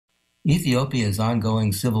Ethiopia's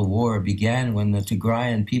ongoing civil war began when the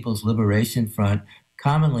Tigrayan People's Liberation Front,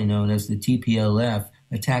 commonly known as the TPLF,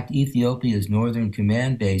 attacked Ethiopia's northern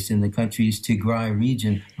command base in the country's Tigray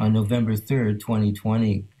region on November 3,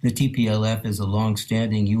 2020. The TPLF is a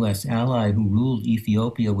long-standing U.S. ally who ruled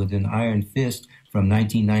Ethiopia with an iron fist from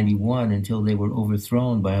 1991 until they were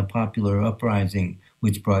overthrown by a popular uprising,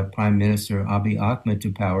 which brought Prime Minister Abiy Ahmed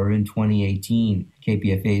to power in 2018.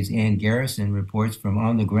 KPFA's Ann Garrison reports from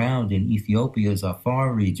on the ground in Ethiopia's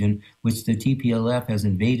Afar region, which the TPLF has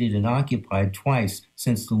invaded and occupied twice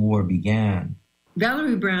since the war began.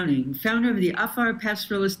 Valerie Browning, founder of the Afar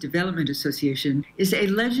Pastoralist Development Association, is a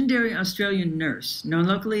legendary Australian nurse, known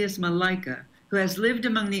locally as Malaika, who has lived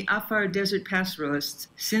among the Afar desert pastoralists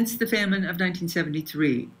since the famine of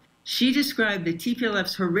 1973. She described the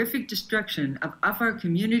TPLF's horrific destruction of Afar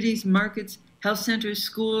communities, markets, health centers,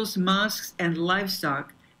 schools, mosques, and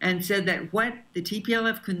livestock, and said that what the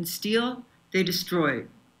TPLF couldn't steal, they destroyed.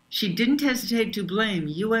 She didn't hesitate to blame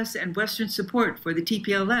U.S. and Western support for the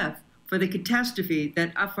TPLF for the catastrophe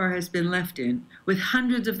that Afar has been left in, with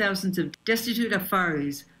hundreds of thousands of destitute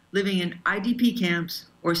Afaris living in IDP camps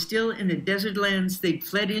or still in the desert lands they'd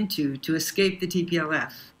fled into to escape the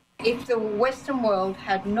TPLF. If the Western world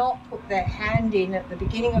had not put their hand in at the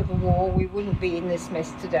beginning of the war, we wouldn't be in this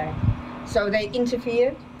mess today. So they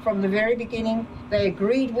interfered from the very beginning. They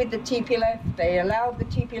agreed with the TPLF. They allowed the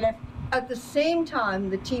TPLF. At the same time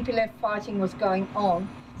the TPLF fighting was going on,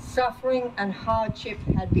 suffering and hardship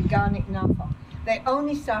had begun in Afar. They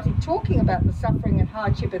only started talking about the suffering and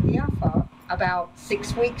hardship at the Afar about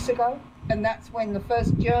 6 weeks ago, and that's when the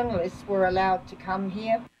first journalists were allowed to come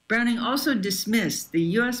here. Browning also dismissed the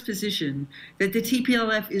U.S. position that the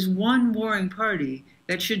TPLF is one warring party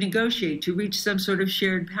that should negotiate to reach some sort of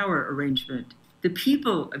shared power arrangement. The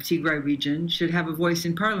people of Tigray region should have a voice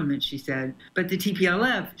in parliament, she said, but the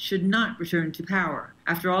TPLF should not return to power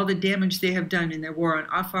after all the damage they have done in their war on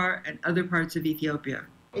Afar and other parts of Ethiopia.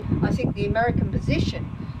 I think the American position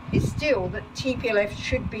is still that TPLF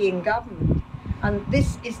should be in government, and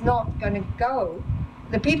this is not going to go.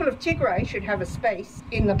 The people of Tigray should have a space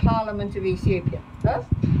in the parliament of Ethiopia, huh?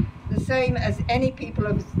 The same as any people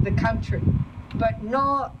of the country, but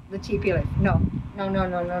not the TPLF. No.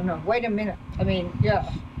 Wait a minute. I mean,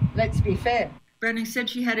 let's be fair. Browning said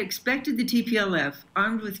she had expected the TPLF,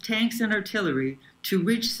 armed with tanks and artillery, to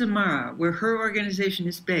reach Samara, where her organization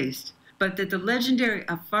is based, but that the legendary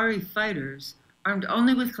Afari fighters, armed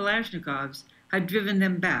only with Kalashnikovs, had driven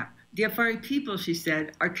them back. The Afari people, she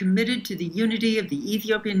said, are committed to the unity of the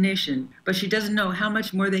Ethiopian nation, but she doesn't know how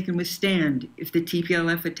much more they can withstand if the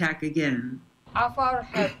TPLF attack again. Afar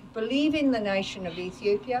believe in the nation of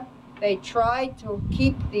Ethiopia. They try to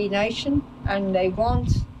keep the nation, and they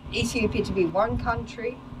want Ethiopia to be one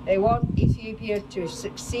country. They want Ethiopia to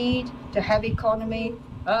succeed, to have economy.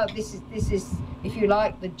 This is, if you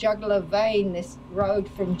like, the jugular vein, this road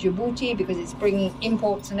from Djibouti, because it's bringing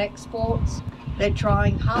imports and exports. They're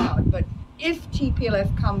trying hard, but if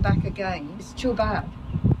TPLF come back again, it's too bad,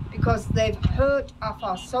 because they've hurt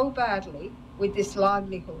Afar so badly with this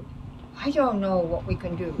livelihood. I don't know what we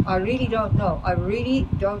can do. I really don't know.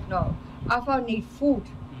 Afar need food.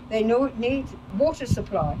 They need water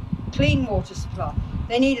supply, clean water supply.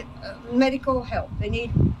 They need medical help. They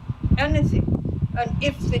need anything. And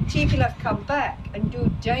if the TPLF come back and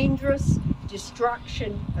do dangerous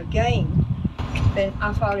destruction again, then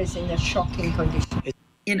Afar is in a shocking condition.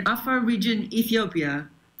 In Afar region, Ethiopia,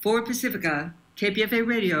 for Pacifica, KPFA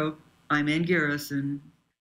Radio, I'm Ann Garrison.